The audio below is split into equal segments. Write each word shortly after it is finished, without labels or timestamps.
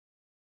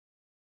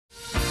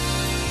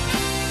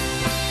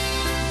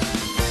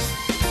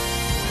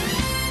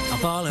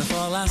falling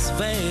for Las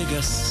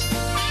Vegas,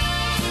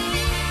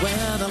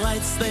 where the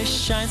lights they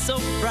shine so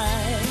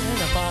bright.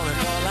 I'm falling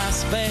for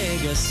Las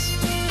Vegas.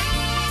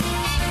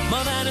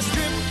 More than a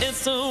strip,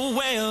 it's a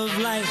way of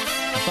life.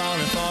 I'm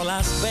falling for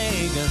Las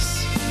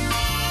Vegas.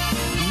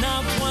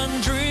 Not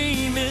one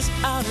dream is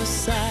out of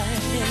sight.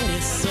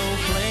 It's so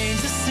plain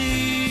to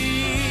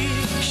see.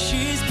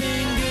 She's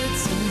been good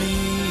to me,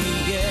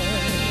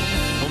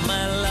 yeah. Oh,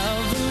 my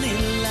lovely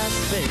Las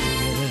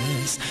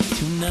Vegas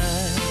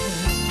tonight.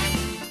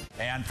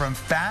 And from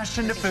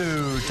fashion to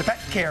food to pet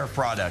care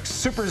products,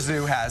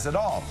 SuperZoo has it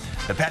all.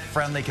 The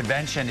pet-friendly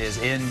convention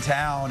is in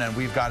town, and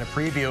we've got a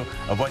preview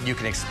of what you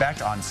can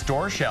expect on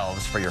store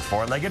shelves for your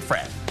four-legged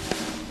friend.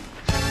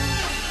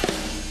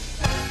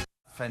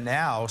 For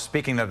now,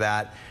 speaking of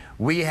that,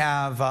 we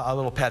have a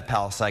little Pet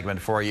Pal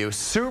segment for you.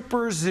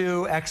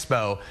 SuperZoo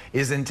Expo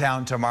is in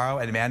town tomorrow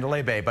at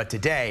Mandalay Bay, but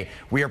today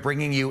we are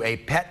bringing you a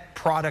pet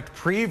product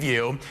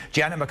preview.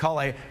 Janet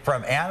McCulley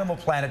from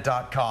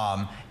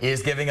animalplanet.com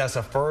is giving us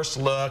a first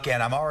look,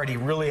 and I'm already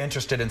really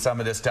interested in some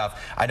of this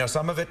stuff. I know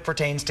some of it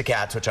pertains to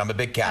cats, which I'm a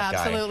big cat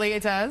guy. Absolutely,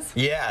 it does.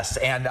 Yes,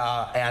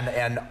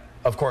 and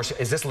of course,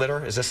 is this litter?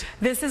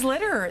 This is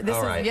litter.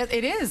 Yes,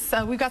 it is.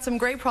 We've got some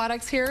great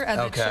products here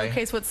that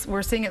showcase what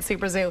we're seeing at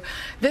SuperZoo.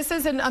 This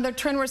is another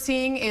trend we're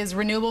seeing is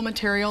renewable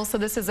materials. So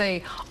this is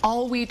a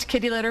all-wheat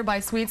kitty litter by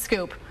Sweet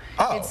Scoop.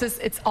 Oh.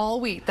 It's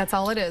all wheat. That's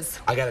all it is.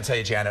 I got to tell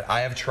you, Janet,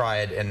 I have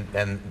tried,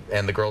 and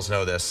the girls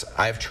know this,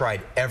 I've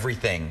tried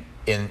everything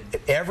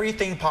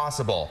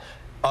possible.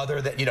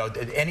 Other than,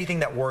 anything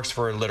that works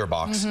for a litter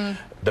box,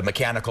 the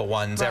mechanical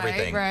ones,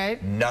 everything,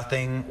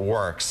 nothing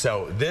works.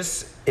 So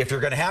this, if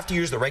you're going to have to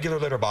use the regular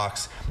litter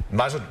box,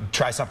 might as well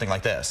try something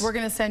like this. We're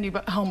going to send you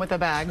home with a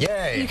bag.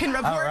 Yay. You can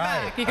report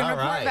back. You can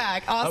report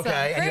back. Awesome. Okay,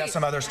 Great. and you have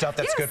some other stuff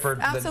that's good for...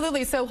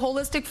 Absolutely. So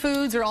holistic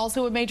foods are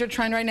also a major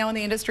trend right now in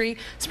the industry.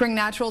 Spring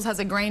Naturals has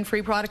a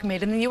grain-free product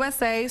made in the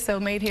USA, so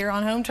made here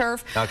on home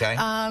turf. Okay.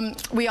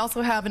 We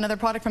also have another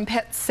product from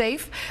Pet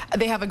Safe.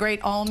 They have a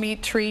great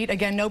all-meat treat.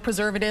 Again, no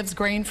preservatives,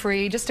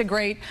 grain-free, just a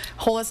great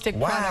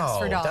holistic products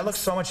for dogs. That looks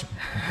so much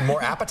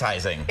more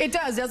appetizing. It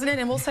does, doesn't it?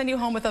 And we'll send you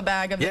home with a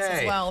bag of this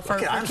as well for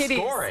kitties.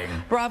 Scoring.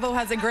 Bravo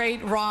has a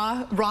great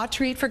raw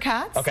treat for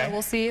cats. Okay. So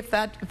we'll see if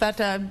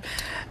that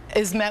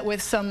is met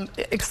with some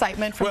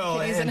excitement from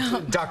kitties.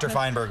 And Dr.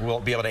 Feinberg will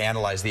be able to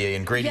analyze the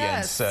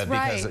ingredients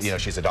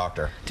because she's a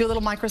doctor. Do a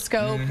little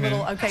microscope.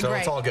 Okay, so great.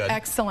 It's all good.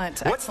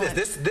 Excellent. What's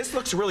this? This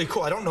looks really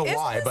cool. I don't know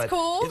why, but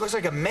cool. It looks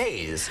like a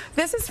maze.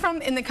 This is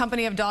from In the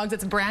Company of Dogs.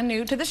 It's brand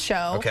new to the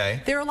show.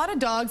 Okay. There are a lot of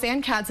dogs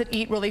and cats that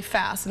eat really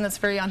fast, and that's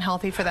very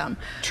unhealthy for them.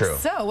 True.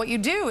 So what you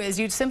do is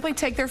you simply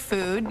take their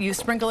food, you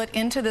sprinkle it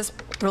into this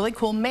really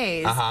cool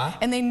maze,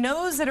 and they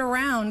nose it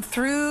around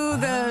through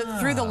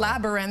the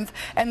labyrinth,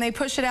 and they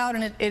push it out,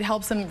 and it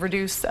helps them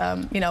reduce,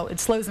 it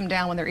slows them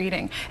down when they're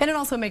eating, and it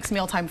also makes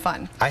mealtime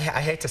fun. I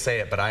hate to say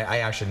it, but I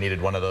actually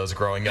needed one of those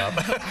growing up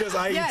because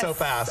I eat so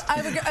fast.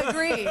 I would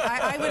agree.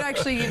 I would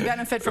actually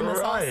benefit from this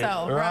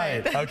also.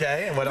 Right.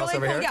 Okay. And what else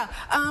over here?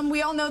 Yeah.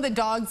 We all know that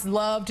dogs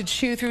love to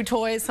chew through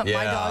toys.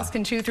 My dogs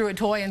can chew through a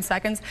toy in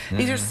seconds.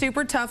 These are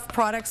super tough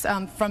products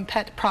from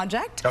Pet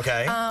Project.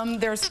 Okay.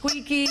 They're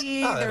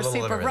squeaky. They're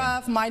super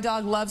rough. My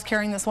dog loves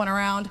carrying this one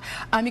around.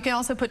 You can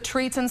also put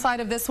treats inside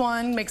of this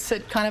one. Makes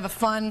it kind of a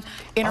fun,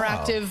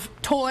 interactive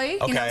toy.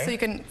 So you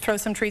can throw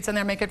some treats in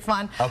there, make it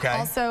fun. Okay.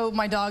 Also,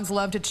 my dogs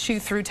love to chew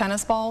through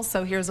tennis balls.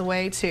 So here's a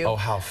way to. Oh,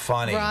 how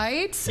funny.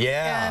 Right?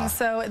 Yeah. And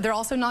so they're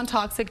also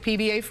non-toxic,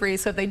 PBA free.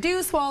 So if they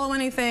do swallow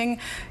anything,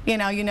 you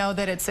know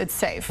that it's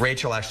safe.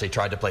 Rachel actually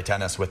tried to play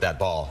tennis with that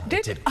ball. Yeah,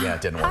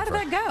 it didn't work. How did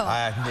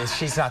that go?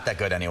 She's not that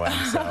good anyway.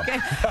 So. Okay.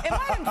 It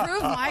might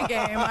improve my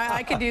game.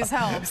 I could use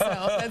help, so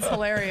that's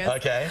hilarious.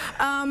 Okay.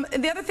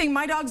 The other thing,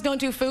 my dogs don't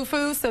do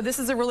foo-foo, so this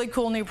is a really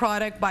cool new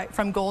product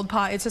from Gold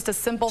Paw. It's just a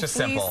simple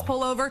fleece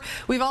pullover.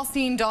 We've all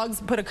seen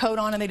dogs put a coat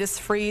on and they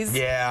just freeze.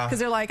 Yeah. Because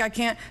they're like, I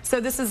can't. So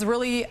this is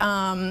really,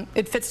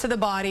 it fits to the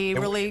body.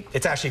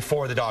 It's actually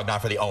for the dog,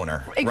 not for the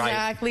owner.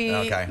 Exactly.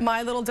 Right? Okay.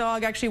 My little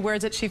dog actually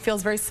wears it. She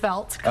feels very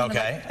svelte.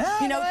 Okay.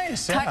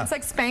 Nice. It's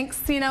like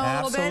Spanx,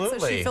 a little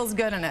bit, so she feels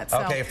good in it. So.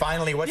 Okay,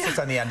 finally, what's this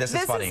on the end? This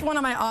is funny. This is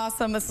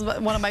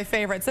one of my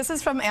favorites. This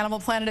is from Animal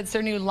Planet. It's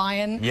their new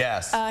lion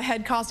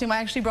head costume. I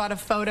actually brought a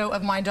photo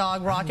of my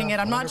dog rocking it.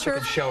 I'm not sure.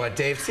 If you can show it,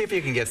 Dave. See if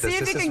you can get this.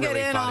 See if you can get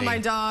in on my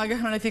dog. I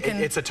don't know if you can.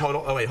 It's a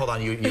total. Oh wait, hold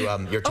on.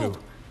 You're too.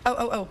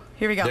 Oh,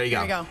 here we go. There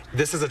you go.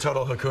 This is a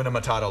total Hakuna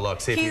Matata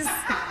look. See if you...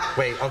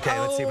 Wait, okay,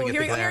 let's see if we can get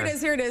the glare.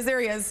 Here it is, there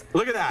he is.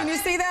 Look at that. Can you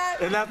see that?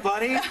 Isn't that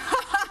funny?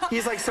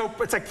 He's like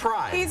it's like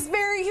pride.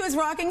 He was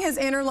rocking his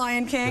inner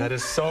Lion King. That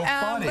is so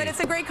funny. But it's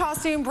a great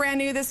costume, brand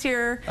new this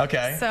year.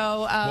 Okay.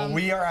 So, well,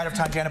 we are out of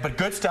time, Janet, but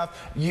good stuff.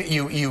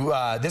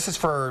 This is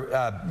for,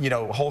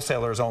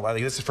 wholesalers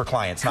only. This is for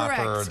clients, not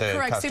for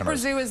the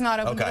customers. SuperZoo is not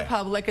open to the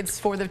public. It's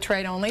for the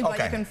trade only, but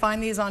you can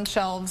find these on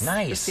shelves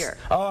this year.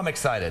 Oh, I'm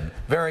excited.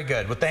 Very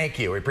good. Well, thank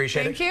you. We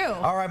appreciate it. Thank you.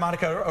 All right,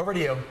 Monica, over to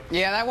you.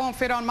 Yeah, that won't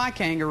fit on my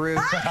kangaroo.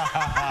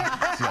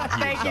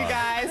 Thank you,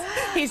 guys.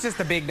 He's just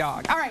a big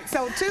dog. All right,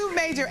 so two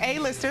major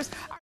A-listers.